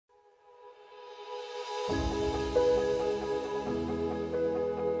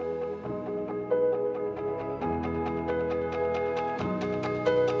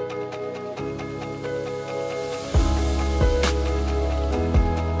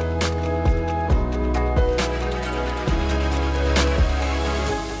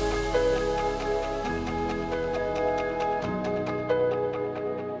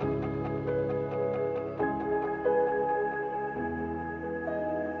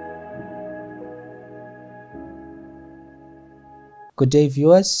Good day,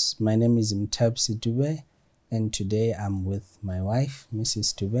 viewers. My name is Mthabisi Dube, and today I'm with my wife,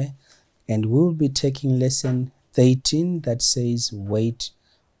 Mrs. Dube, and we'll be taking lesson 13 that says, wait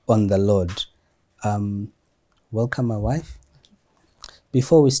on the Lord. Welcome, my wife.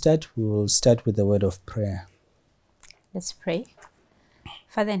 Before we start, we will start with a word of prayer. Let's pray.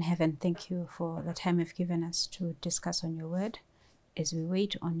 Father in heaven, thank you for the time you've given us to discuss on your word. As we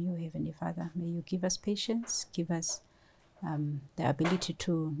wait on you, Heavenly Father, may you give us patience, give us the ability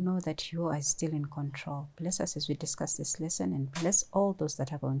to know that you are still in control. Bless us as we discuss this lesson, and bless all those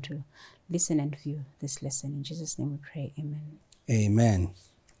that are going to listen and view this lesson. In Jesus' name we pray. Amen. Amen.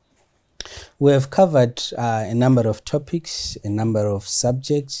 We have covered a number of topics, a number of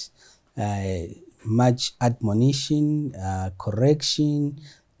subjects, much admonition, correction,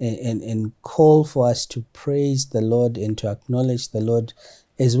 and call for us to praise the Lord and to acknowledge the Lord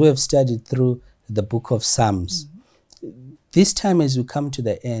as we have studied through the book of Psalms. This time, as we come to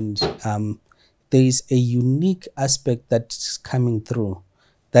the end, there is a unique aspect that's coming through.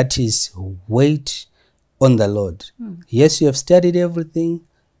 That is, wait on the Lord. Yes, you have studied everything,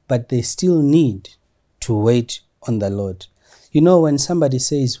 but they still need to wait on the Lord. You know, when somebody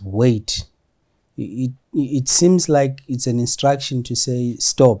says wait, it seems like it's an instruction to say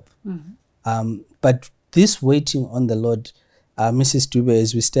stop. But this waiting on the Lord, Mrs. Dube,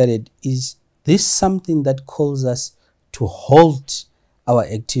 as we studied, is this something that calls us to halt our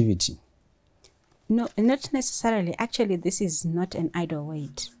activity? No, not necessarily. Actually, this is not an idle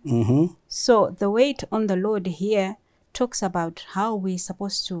wait. So the wait on the Lord here talks about how we're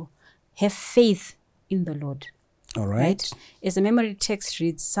supposed to have faith in the Lord. All right. As the memory text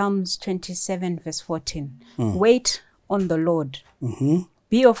reads, Psalms 27 verse 14. Wait on the Lord.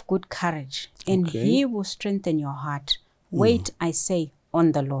 Be of good courage, and he will strengthen your heart. Wait, I say,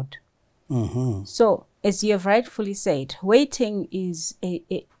 on the Lord. So, as you have rightfully said, waiting is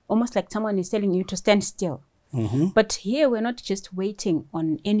almost like someone is telling you to stand still. But here we're not just waiting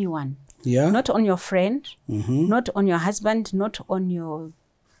on anyone. Not on your friend, not on your husband, not on your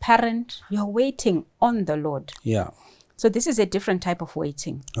parent. You're waiting on the Lord. So this is a different type of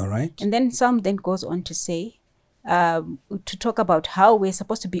waiting. All right. And then Psalm then goes on to say, to talk about how we're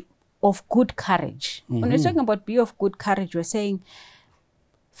supposed to be of good courage. When we're talking about be of good courage, we're saying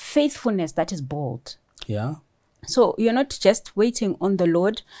faithfulness that is bold. So you're not just waiting on the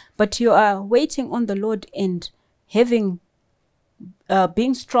Lord, but you are waiting on the Lord and having,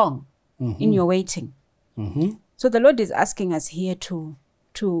 being strong in your waiting. So the Lord is asking us here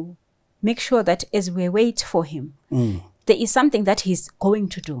to make sure that as we wait for him, there is something that he's going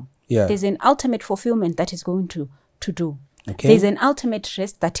to do. There's an ultimate fulfillment that he's going to do. There's an ultimate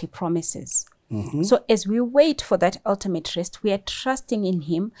rest that he promises. So as we wait for that ultimate rest, we are trusting in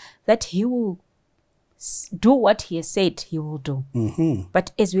him that he will do what he has said he will do.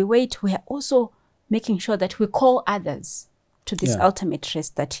 But as we wait, we are also making sure that we call others to this ultimate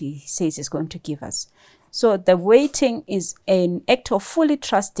rest that he says is going to give us. So the waiting is an act of fully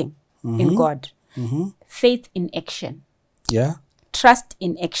trusting in God. Faith in action. Trust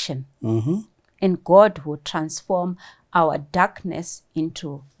in action. And God will transform our darkness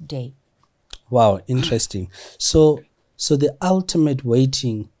into day. Wow, interesting. So the ultimate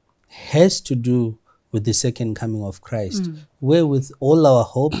waiting has to do with the second coming of Christ, where with all our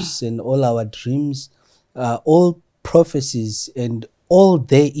hopes and all our dreams, all prophecies and all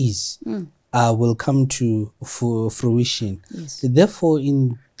there is will come to fruition. Therefore,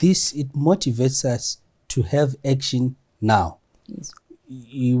 in this, it motivates us to have action now.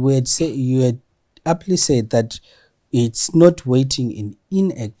 You had aptly said that it's not waiting in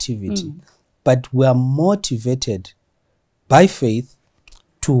inactivity, but we are motivated by faith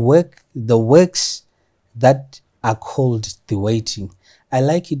to work the works that are called the waiting. I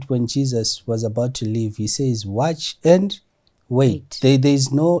like it when Jesus was about to leave. He says, watch and wait. There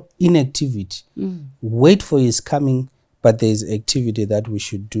is no inactivity. Wait for his coming, but there is activity that we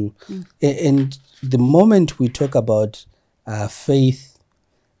should do. And the moment we talk about faith,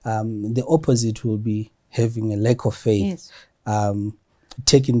 the opposite will be having a lack of faith.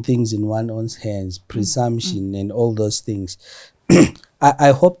 Taking things in one's hands, presumption, and all those things.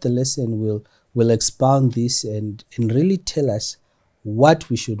 I hope the lesson will expound this and really tell us what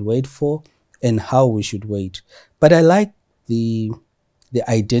we should wait for and how we should wait. But I like the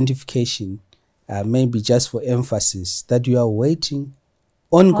identification, maybe just for emphasis, that you are waiting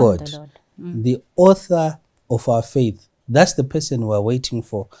on God, the author of our faith. That's the person we are waiting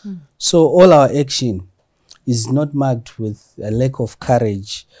for. So all our action is not marked with a lack of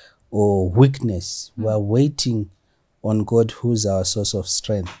courage or weakness. We are waiting on God, who's our source of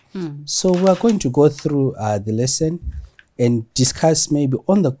strength. So we are going to go through the lesson and discuss maybe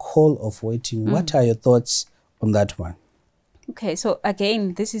on the call of waiting. What are your thoughts on that one? Okay, so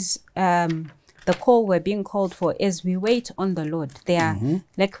again, this is the call we're being called for as we wait on the Lord. There are,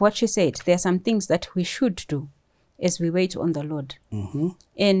 like what you said, there are some things that we should do as we wait on the Lord.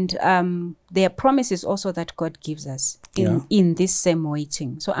 And there are promises also that God gives us in this same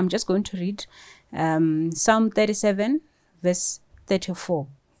waiting. So I'm just going to read Psalm 37, verse 34.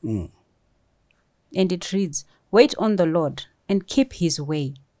 And it reads, "Wait on the Lord and keep his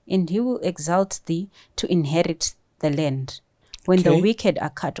way, and he will exalt thee to inherit the land. When the wicked are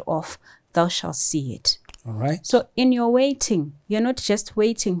cut off, thou shalt see it." All right. So in your waiting, you're not just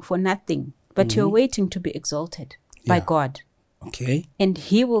waiting for nothing, but you're waiting to be exalted by God. Okay. And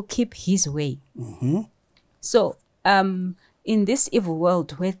he will keep his way. So in this evil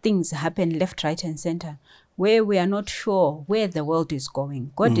world where things happen left, right, and center, where we are not sure where the world is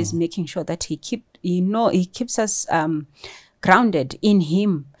going, God is making sure that he keeps us grounded in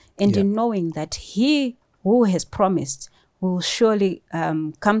him, and in knowing that he who has promised will surely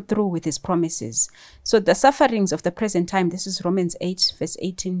come through with his promises. So the sufferings of the present time, this is Romans 8, verse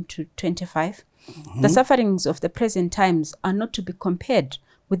 18 to 25. The sufferings of the present times are not to be compared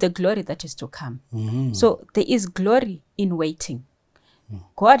with the glory that is to come. So there is glory in waiting.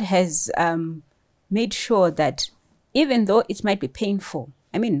 God has made sure that even though it might be painful,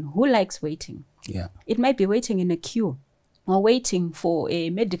 I mean, who likes waiting? Yeah. It might be waiting in a queue, or waiting for a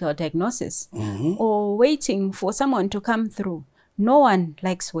medical diagnosis, or waiting for someone to come through. No one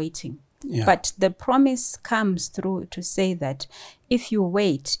likes waiting. But the promise comes through to say that if you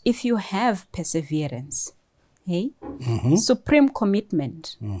wait, if you have perseverance, supreme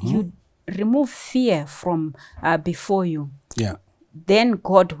commitment, you remove fear from before you, then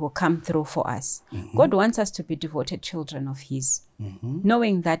God will come through for us. God wants us to be devoted children of his,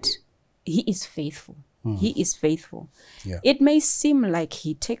 knowing that he is faithful. He is faithful. It may seem like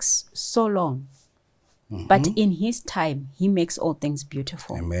he takes so long, but in his time, he makes all things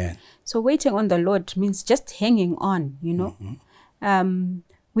beautiful. Amen. So waiting on the Lord means just hanging on, you know.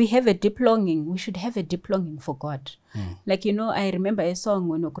 We have a deep longing. We should have a deep longing for God. Like, you know, I remember a song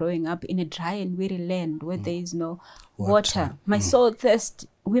when we were growing up, in a dry and weary land where there is no water. My soul thirsts.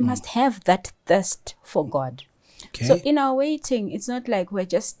 We must have that thirst for God. So in our waiting, it's not like we're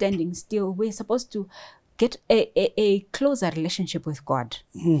just standing still. We're supposed to get a closer relationship with God.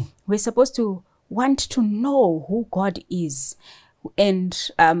 We're supposed to want to know who God is. And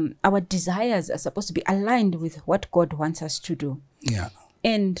our desires are supposed to be aligned with what God wants us to do.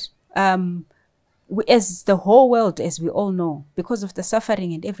 And as the whole world, as we all know, because of the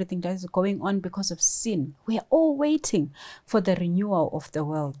suffering and everything that is going on because of sin, we are all waiting for the renewal of the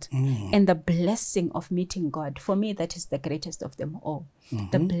world and the blessing of meeting God. For me, that is the greatest of them all.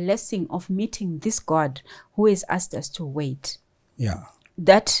 The blessing of meeting this God who has asked us to wait.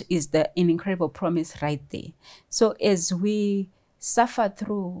 That is an incredible promise right there. So as we suffer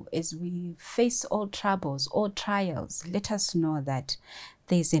through, as we face all troubles, all trials, let us know that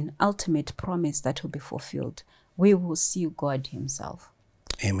there is an ultimate promise that will be fulfilled. We will see God himself.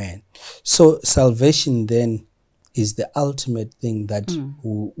 Amen. So salvation then is the ultimate thing that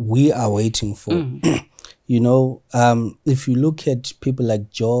we are waiting for. You know, if you look at people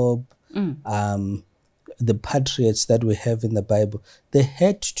like Job, the patriots that we have in the Bible, they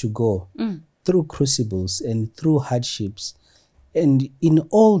had to go through crucibles and through hardships. And in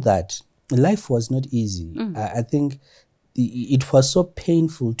all that, life was not easy. I think it was so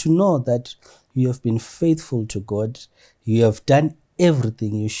painful to know that you have been faithful to God. You have done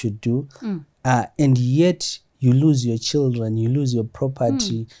everything you should do. And yet you lose your children, you lose your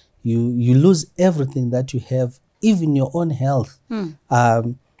property, you lose everything that you have, even your own health.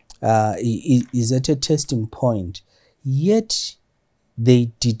 Is at a testing point. Yet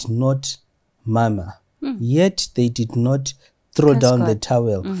they did not murmur. Yet they did not throw down the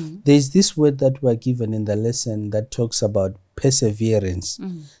towel. There's this word that we're given in the lesson that talks about perseverance.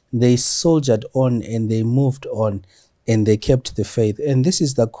 They soldiered on and they moved on and they kept the faith. And this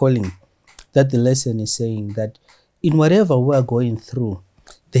is the calling that the lesson is saying, that in whatever we're going through,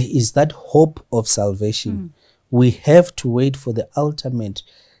 there is that hope of salvation. We have to wait for the ultimate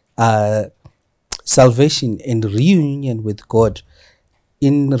salvation and reunion with God.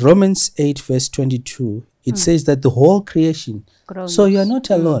 In Romans 8 verse 22, it says that the whole creation, so you are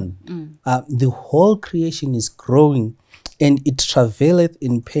not alone. The whole creation is growing and it travaileth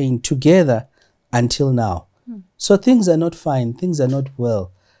in pain together until now. So things are not fine, things are not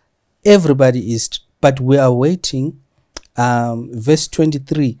well. Everybody is, but we are waiting, verse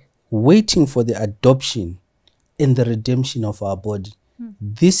 23, waiting for the adoption and the redemption of our body.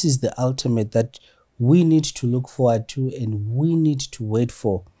 This is the ultimate that we need to look forward to and we need to wait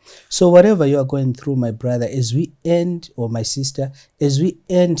for. So whatever you are going through, my brother, as we end, or my sister, as we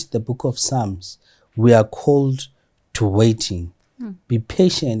end the book of Psalms, we are called to waiting. Be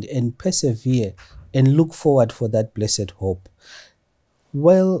patient and persevere and look forward for that blessed hope.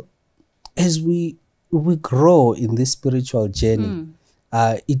 Well, as we grow in this spiritual journey,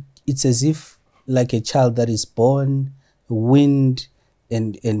 it's as if like a child that is born, weaned,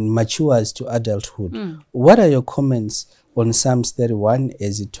 and matures to adulthood. What are your comments on Psalms 31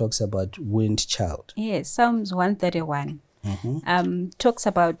 as it talks about weaned child? Yes, Psalms 131 talks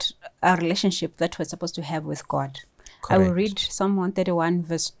about our relationship that we're supposed to have with God. Correct. I will read Psalm 131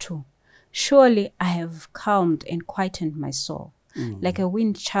 verse 2. Surely I have calmed and quietened my soul, like a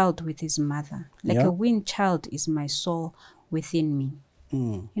weaned child with his mother. Like a weaned child is my soul within me.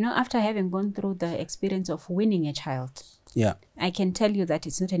 You know, after having gone through the experience of winning a child, I can tell you that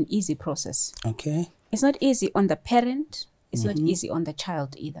it's not an easy process. Okay. It's not easy on the parent. It's not easy on the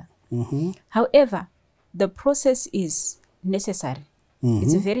child either. However, the process is necessary.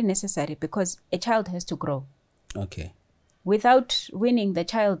 It's very necessary because a child has to grow. Okay. Without winning the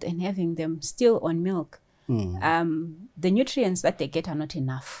child and having them still on milk, the nutrients that they get are not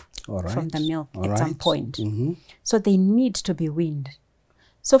enough from the milk at some point. So they need to be weaned.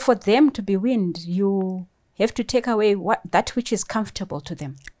 So for them to be weaned, you have to take away that which is comfortable to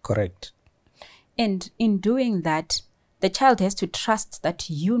them. Correct. And in doing that, the child has to trust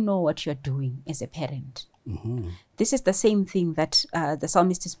that you know what you're doing as a parent. This is the same thing that the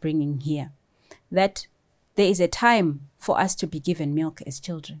psalmist is bringing here, that there is a time for us to be given milk as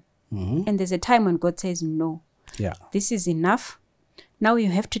children. And there's a time when God says, no, this is enough. Now you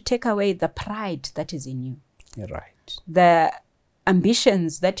have to take away the pride that is in you. Right. The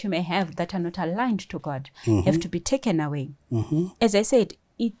ambitions that you may have that are not aligned to God have to be taken away. As I said,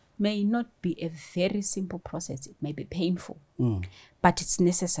 it may not be a very simple process. It may be painful, but it's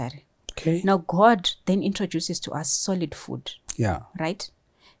necessary. Okay. Now God then introduces to us solid food. Right?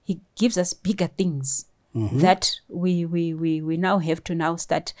 He gives us bigger things that we now have to now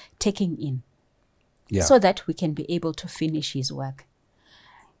start taking in so that we can be able to finish his work.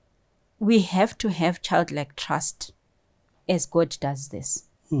 We have to have childlike trust as God does this.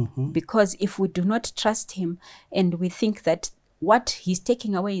 Because if we do not trust him and we think that what he's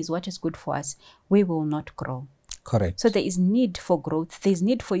taking away is what is good for us, we will not grow. Correct. So there is need for growth. There's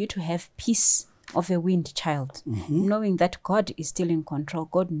need for you to have peace of a weaned child, knowing that God is still in control.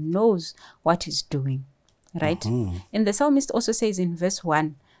 God knows what he's doing, right? And the psalmist also says in verse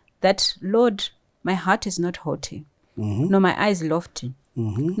 1 that, Lord, my heart is not haughty, nor my eyes lofty,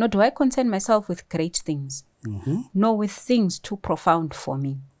 nor do I concern myself with great things, nor with things too profound for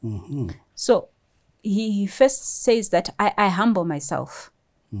me. So he first says that I humble myself,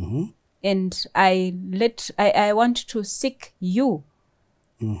 and I want to seek you,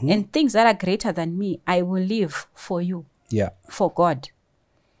 and things that are greater than me, I will live for you, for God.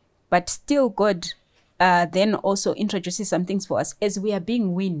 But still God then also introduces some things for us. As we are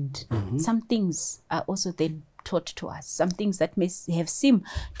being weaned, some things are also then taught to us. Some things that may have seemed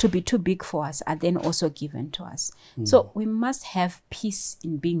to be too big for us are then also given to us. So we must have peace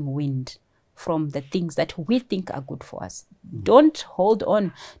in being weaned from the things that we think are good for us. Don't hold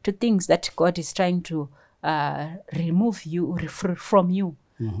on to things that God is trying to remove you from you.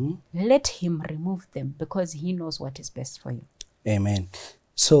 Let him remove them because he knows what is best for you. Amen.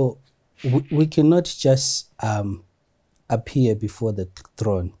 So we cannot just appear before the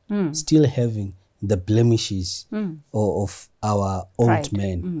throne still having the blemishes of our old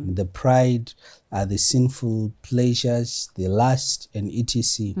men, the pride, the sinful pleasures, the lust, and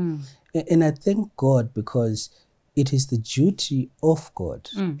etc. And I thank God because it is the duty of God,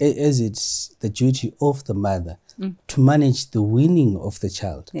 as it's the duty of the mother, to manage the weaning of the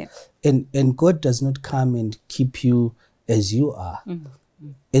child. And God does not come and keep you as you are.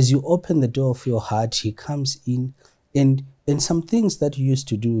 As you open the door of your heart, he comes in, and some things that you used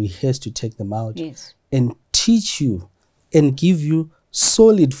to do, he has to take them out and teach you and give you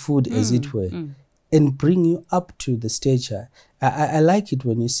solid food, as it were, and bring you up to the stature. I like it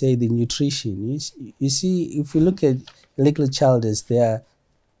when you say the nutrition. You see, if you look at a little child as they are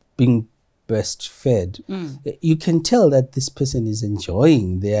being breastfed, you can tell that this person is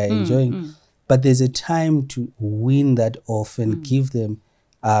enjoying. They are enjoying. But there's a time to wean that off and give them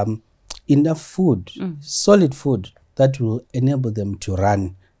enough food, solid food, that will enable them to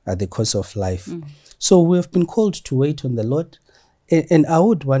run at the course of life. So we have been called to wait on the Lord. And I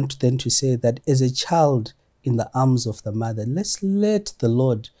would want then to say that as a child in the arms of the mother, let's let the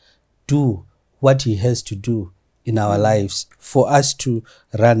Lord do what he has to do in our lives for us to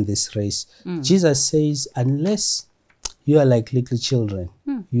run this race. Jesus says, unless you are like little children,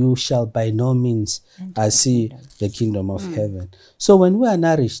 you shall by no means see the kingdom of heaven. So when we are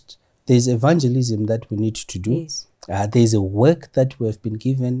nourished, there's evangelism that we need to do. Yes. There's a work that we have been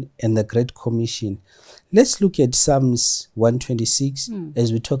given and the Great Commission. Let's look at Psalms 126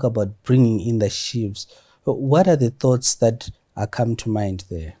 as we talk about bringing in the sheaves. What are the thoughts that come to mind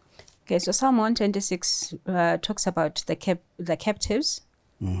there? Okay, so Psalm 126 talks about the captives,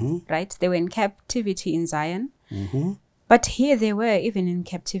 right? They were in captivity in Zion. But here they were, even in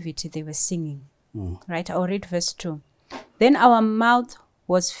captivity, they were singing, right? I'll read verse 2. Then our mouth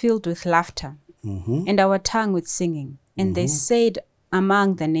was filled with laughter and our tongue with singing. And they said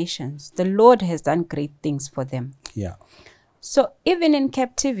among the nations, the Lord has done great things for them. Yeah. So even in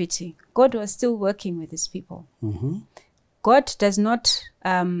captivity, God was still working with his people. God does not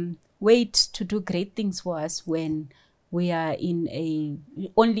wait to do great things for us when we are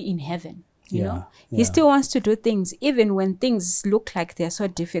only in heaven. You know, he still wants to do things even when things look like they're so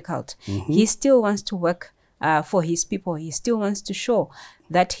difficult. He still wants to work for his people. He still wants to show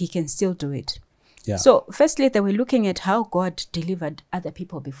that he can still do it. Yeah. So firstly, they were looking at how God delivered other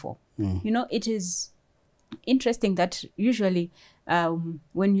people before. You know, it is interesting that usually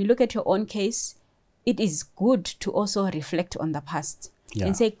when you look at your own case, it is good to also reflect on the past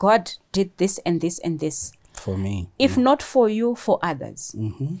and say, God did this and this and this. For me. If not for you, for others.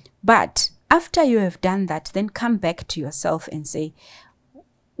 But after you have done that, then come back to yourself and say,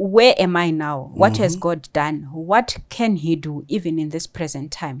 where am I now? What has God done? What can he do even in this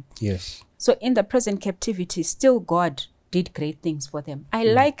present time? Yes. So in the present captivity, still God did great things for them. I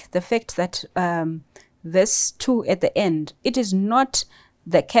like the fact that verse 2 at the end, it is not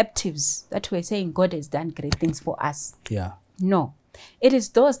the captives that were saying God has done great things for us. Yeah. No. It is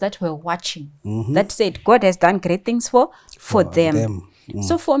those that were watching that said God has done great things for them.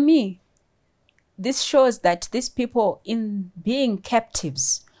 So for me, this shows that these people, in being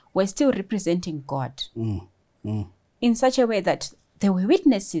captives, were still representing God in such a way that they were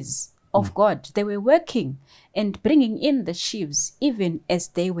witnesses of God. They were working and bringing in the sheaves even as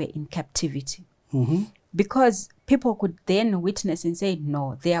they were in captivity. Because people could then witness and say,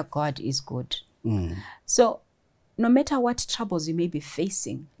 no, their God is good. So no matter what troubles you may be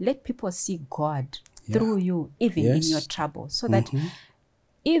facing, let people see God through you, even in your trouble, so that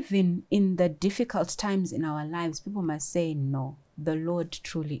even in the difficult times in our lives, people must say, no, the Lord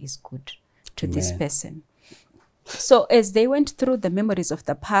truly is good to this person. So as they went through the memories of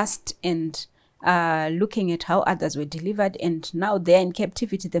the past and looking at how others were delivered, and now they're in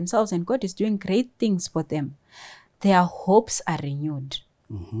captivity themselves and God is doing great things for them, their hopes are renewed,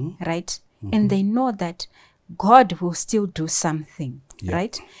 right? And they know that God will still do something,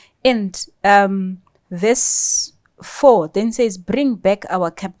 right? And verse 4 then says, bring back our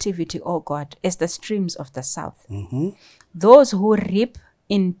captivity, O God, as the streams of the south. Those who reap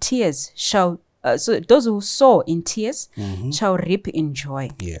in tears shall, those who sow in tears shall reap in joy.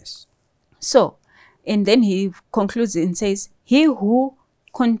 Yes. So, and then he concludes and says, he who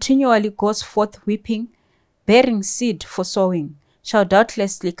continually goes forth weeping, bearing seed for sowing, shall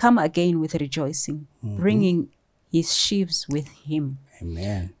doubtlessly come again with rejoicing, bringing his sheaves with him.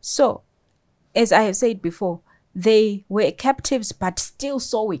 Amen. So, as I have said before, they were captives, but still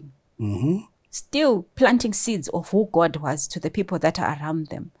sowing, still planting seeds of who God was to the people that are around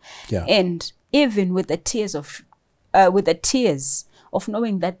them. Yeah. And even with the tears of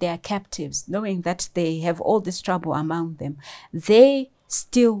knowing that they are captives, knowing that they have all this trouble among them, they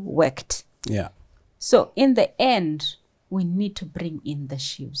still worked. Yeah. So in the end, we need to bring in the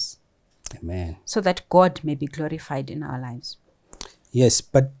sheaves. Amen. So that God may be glorified in our lives. Yes,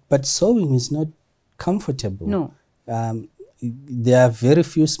 but sowing is not comfortable. No. There are very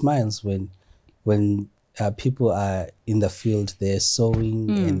few smiles when people are in the field, they're sowing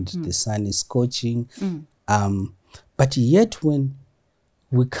and the sun is scorching. But yet when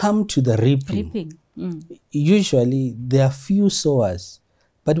we come to the reaping. Usually there are few sowers.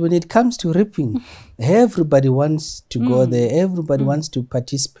 But when it comes to reaping, everybody wants to go there. Everybody wants to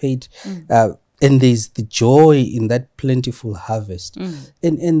participate. And there's the joy in that plentiful harvest.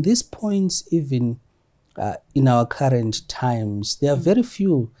 And these points, even in our current times, there are very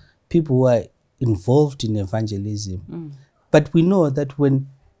few people who are involved in evangelism. But we know that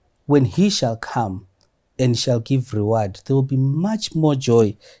when he shall come and shall give reward, there will be much more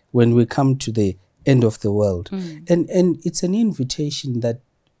joy when we come to the end of the world. And it's an invitation that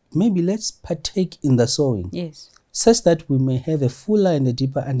maybe let's partake in the sowing. Yes. Such that we may have a fuller and a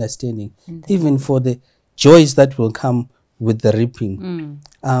deeper understanding, even for the joys that will come with the reaping.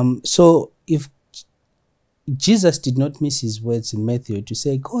 So if Jesus did not miss his words in Matthew to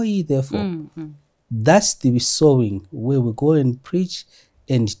say, go ye therefore. That's the sowing, where we go and preach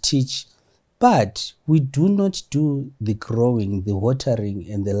and teach. But we do not do the growing, the watering,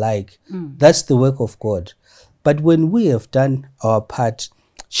 and the like. That's the work of God. But when we have done our part,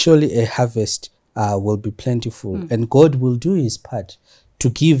 surely a harvest will be plentiful, and God will do his part to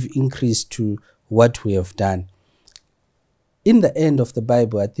give increase to what we have done. In the end of the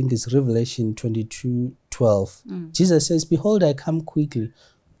Bible, I think it's Revelation 22:12, Jesus says, behold, I come quickly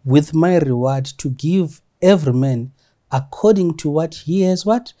with my reward to give every man according to what he has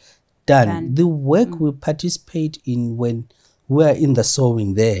what? Done. The work we participate in when we are in the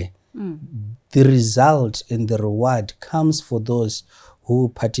sowing there, the result and the reward comes for those who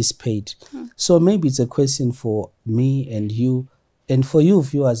participate. So maybe it's a question for me and you, and for you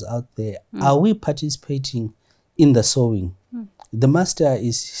viewers out there. Are we participating in the sowing? The master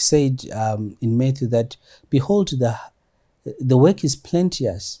is said in Matthew that, behold, the work is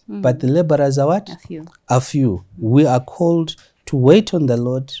plenteous, but the laborers are what? A few. We are called to wait on the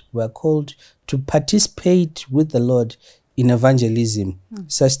Lord. We are called to participate with the Lord in evangelism,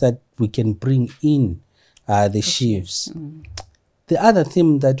 such that we can bring in the sheaves. The other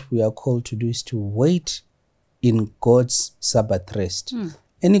thing that we are called to do is to wait in God's Sabbath rest.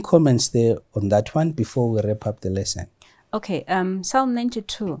 Any comments there on that one before we wrap up the lesson? Okay, Psalm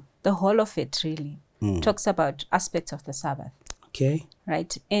 92, the whole of it really talks about aspects of the Sabbath. Okay.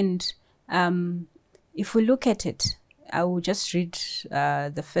 Right? And if we look at it, I will just read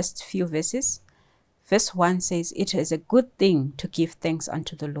the first few verses. Verse 1 says, it is a good thing to give thanks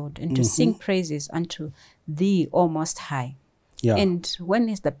unto the Lord and to sing praises unto thee, O Most High. Yeah. And when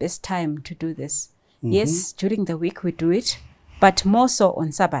is the best time to do this? Yes, during the week we do it, but more so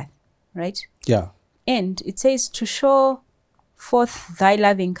on Sabbath, right? Yeah. And it says to show forth thy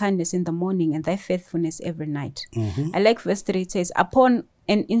loving kindness in the morning and thy faithfulness every night. I like verse 3. It says, upon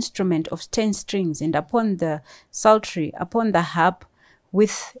an instrument of 10 strings and upon the psaltery, upon the harp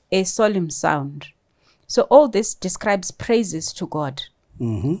with a solemn sound. So all this describes praises to God,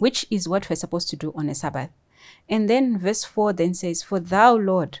 which is what we're supposed to do on a Sabbath. And then verse 4 then says, for thou,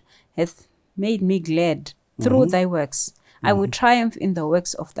 Lord, hath made me glad through thy works. I will triumph in the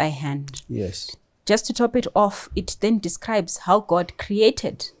works of thy hand. Yes. Just to top it off, it then describes how God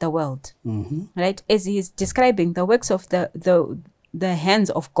created the world, right? As he is describing the works of the hands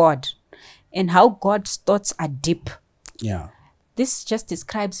of God and how God's thoughts are deep. Yeah. This just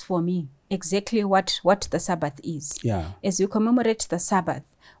describes for me exactly what the Sabbath is. Yeah. As you commemorate the Sabbath,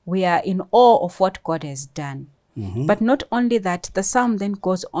 we are in awe of what God has done. But not only that, the psalm then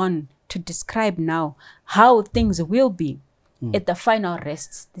goes on to describe now how things will be at the final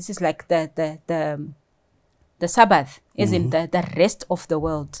rest. This is like the Sabbath, is in the rest of the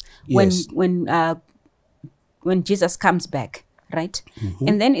world, Yes. when Jesus comes back, right?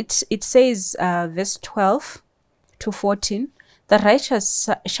 And then it says, verse 12 to 14, the righteous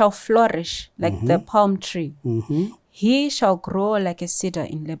shall flourish like the palm tree. He shall grow like a cedar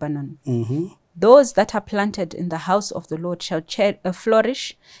in Lebanon. Those that are planted in the house of the Lord shall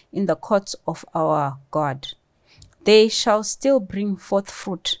flourish in the courts of our God. They shall still bring forth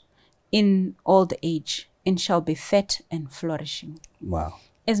fruit in old age and shall be fat and flourishing. Wow.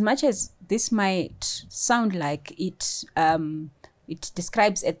 As much as this might sound like it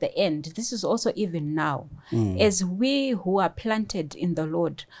describes at the end, this is also even now. As we who are planted in the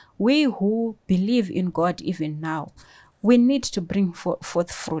Lord, we who believe in God even now, we need to bring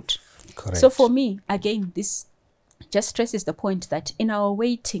forth fruit. Correct. So for me, again, this just stresses the point that in our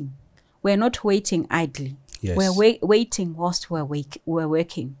waiting, we're not waiting idly. Yes. We're waiting whilst we're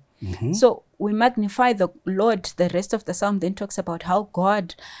working. So we magnify the Lord. The rest of the psalm then talks about how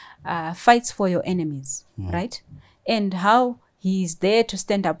God fights for your enemies, right? And how he is there to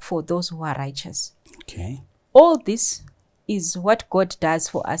stand up for those who are righteous. Okay. All this is what God does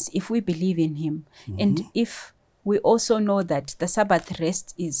for us if we believe in him. And if we also know that the Sabbath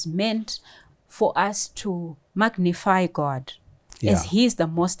rest is meant for us to magnify God, as he is the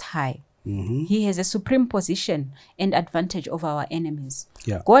Most High. He has a supreme position and advantage over our enemies.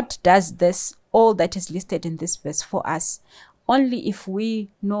 God does this, all that is listed in this verse, for us only if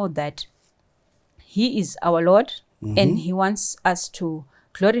we know that he is our Lord and he wants us to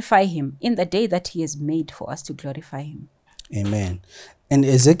glorify him in the day that he has made for us to glorify him. Amen. And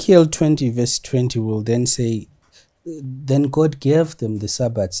Ezekiel 20 verse 20 will then say, then God gave them the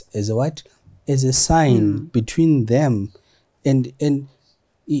Sabbaths as a what? As a sign between them. And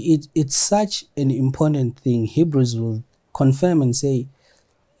it's such an important thing. Hebrews will confirm and say,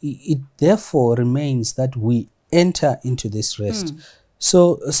 it therefore remains that we enter into this rest.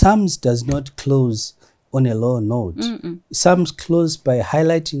 So Psalms does not close on a low note. Some close by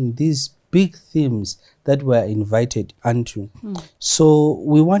highlighting these big themes that we're invited unto. So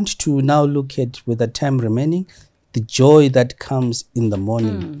we want to now look at, with the time remaining, the joy that comes in the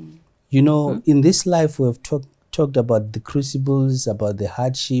morning. You know, in this life we have talked about the crucibles, about the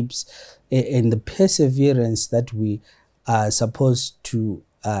hardships, and the perseverance that we are supposed to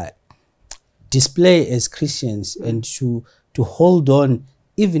display as Christians, and to hold on,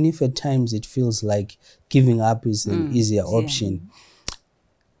 even if at times it feels like giving up is an easier option.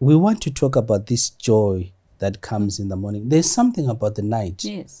 We want to talk about this joy that comes in the morning. There's something about the night.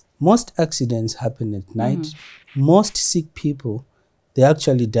 Yes. Most accidents happen at night. Most sick people, they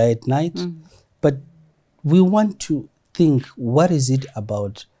actually die at night. But we want to think, what is it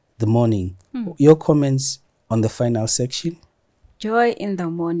about the morning? Your comments on the final section? Joy in the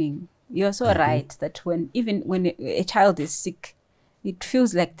morning. You're so right that when a child is sick, it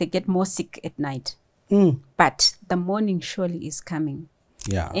feels like they get more sick at night. But the morning surely is coming.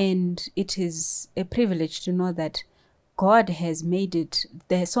 Yeah. And it is a privilege to know that God has made it.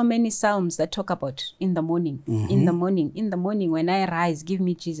 There are so many psalms that talk about in the morning, in the morning, in the morning when I rise, give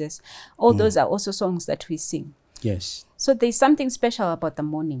me Jesus. All those are also songs that we sing. Yes. So there's something special about the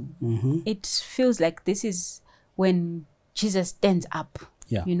morning. It feels like this is when Jesus stands up,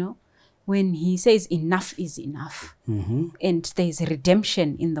 you know, when he says enough is enough. And there's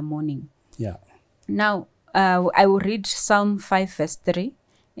redemption in the morning. Yeah. Now, I will read Psalm 5 verse 3,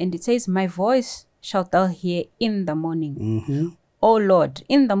 and it says, my voice shalt thou hear in the morning. O Lord,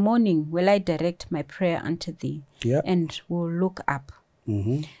 in the morning will I direct my prayer unto thee, and will look up.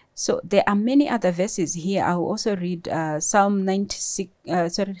 So there are many other verses here. I will also read Psalm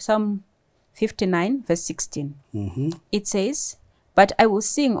 59 verse 16. It says, but I will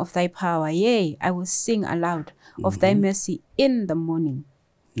sing of thy power, yea, I will sing aloud of thy mercy in the morning.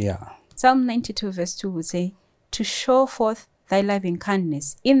 Yeah. Psalm 92 verse 2 will say, to show forth thy loving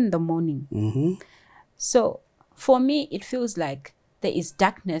kindness in the morning. So for me, it feels like there is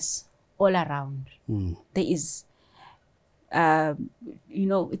darkness all around. There is, you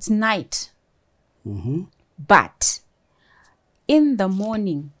know, it's night. But in the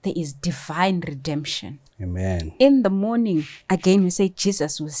morning, there is divine redemption. Amen. In the morning, again, we say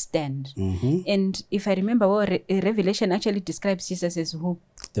Jesus will stand. And if I remember well, Revelation actually describes Jesus as who?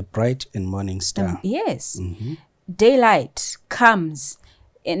 The bright and morning star. Yes. Daylight comes.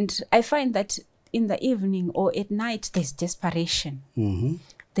 And I find that in the evening or at night, there's desperation.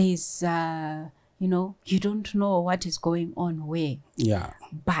 There's, you know, you don't know what is going on where. Yeah.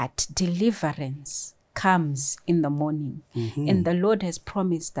 But deliverance comes in the morning. And the Lord has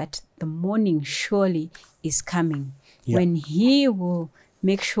promised that the morning surely is coming, when he will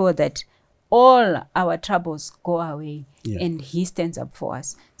make sure that all our troubles go away, and he stands up for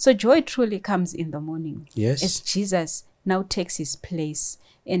us. So joy truly comes in the morning, as Jesus now takes his place,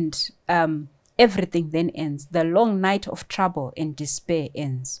 and everything then ends. The long night of trouble and despair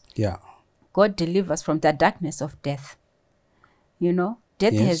ends. God delivers from the darkness of death. You know,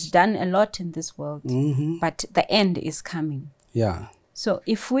 death has done a lot in this world, but the end is coming. So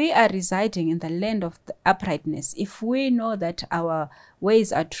if we are residing in the land of the uprightness, if we know that our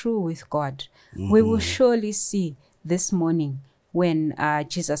ways are true with God, we will surely see this morning when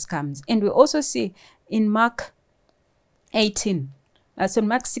Jesus comes. And we also see in Mark 18, so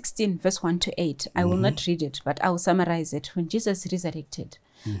Mark 16 verse 1 to 8, I will not read it, but I will summarize it. When Jesus resurrected,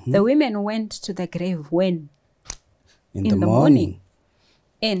 the women went to the grave when? In the morning.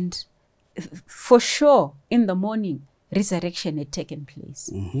 And for sure, in the morning, resurrection had taken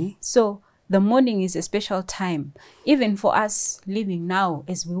place. So the morning is a special time, even for us living now,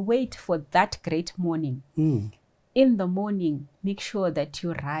 as we wait for that great morning. In the morning, make sure that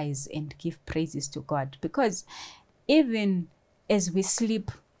you rise and give praises to God, because even as we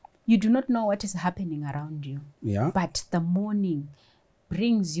sleep, you do not know what is happening around you. But the morning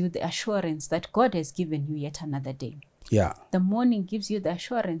brings you the assurance that God has given you yet another day. The morning gives you the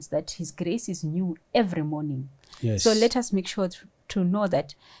assurance that his grace is new every morning. So let us make sure to know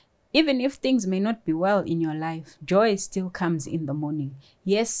that even if things may not be well in your life, joy still comes in the morning.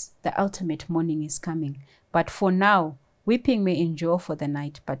 Yes, the ultimate morning is coming. But for now, weeping may endure for the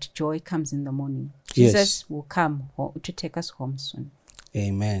night, but joy comes in the morning. Jesus will come to take us home soon.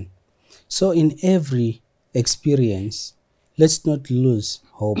 Amen. So in every experience, let's not lose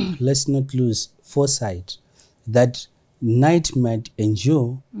hope. Let's not lose foresight that night might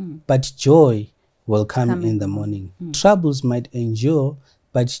endure, but joy will come in the morning. Troubles might endure,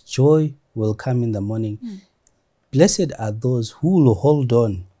 but joy will come in the morning. Blessed are those who will hold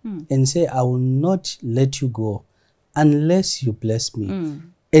on and say, I will not let you go unless you bless me.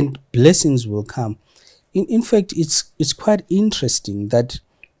 And blessings will come. in fact, it's quite interesting that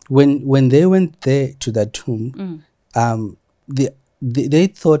when they went there to the tomb, they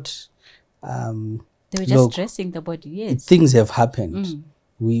thought they were just dressing the body. Yes, things have happened.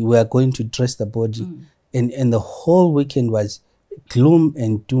 We were going to dress the body, and the whole weekend was gloom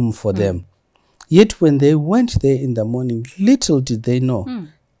and doom for them. Yet when they went there in the morning, little did they know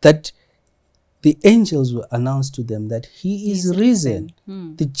that the angels will announce to them that he is risen.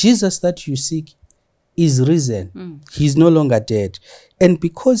 The Jesus that you seek is risen. He is no longer dead. And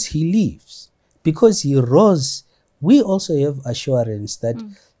because he lives, because he rose, we also have assurance that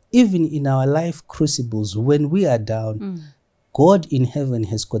even in our life crucibles, when we are down, God in heaven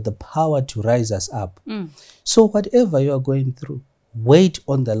has got the power to rise us up. So whatever you are going through, wait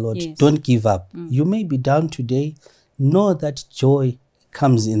on the Lord. Yes. Don't give up. You may be down today. Know that joy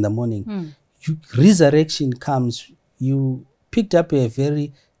comes in the morning. Resurrection comes. You picked up a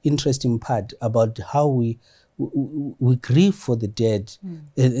very interesting part about how we grieve for the dead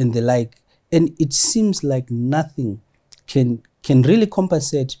and the like. And it seems like nothing can really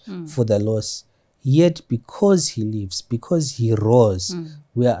compensate for the loss. Yet because he lives, because he rose,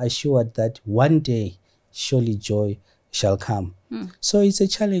 we are assured that one day surely joy shall come. So it's a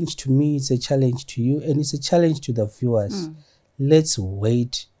challenge to me, it's a challenge to you, and it's a challenge to the viewers. Let's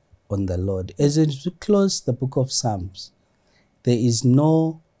wait on the Lord. As we close the book of Psalms, there is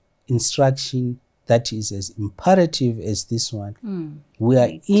no instruction that is as imperative as this one. We are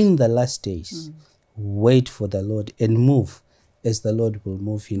in the last days. Wait for the Lord and move as the Lord will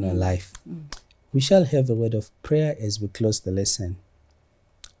move in your life. We shall have a word of prayer as we close the lesson.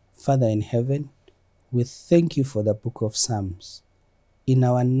 Father in heaven, we thank you for the book of Psalms. In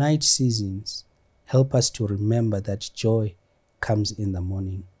our night seasons, help us to remember that joy comes in the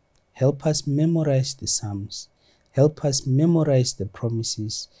morning. Help us memorize the Psalms. Help us memorize the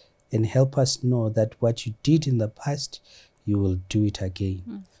promises, and help us know that what you did in the past, you will do it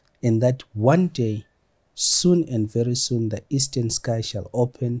again. And that one day, soon and very soon, the eastern sky shall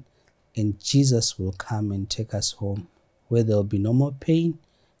open and Jesus will come and take us home, where there will be no more pain,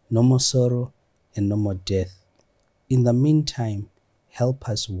 no more sorrow, and no more death. In the meantime, help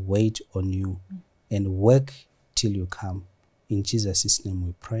us wait on you and work till you come. In Jesus' name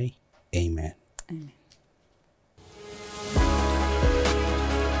we pray. Amen. Amen.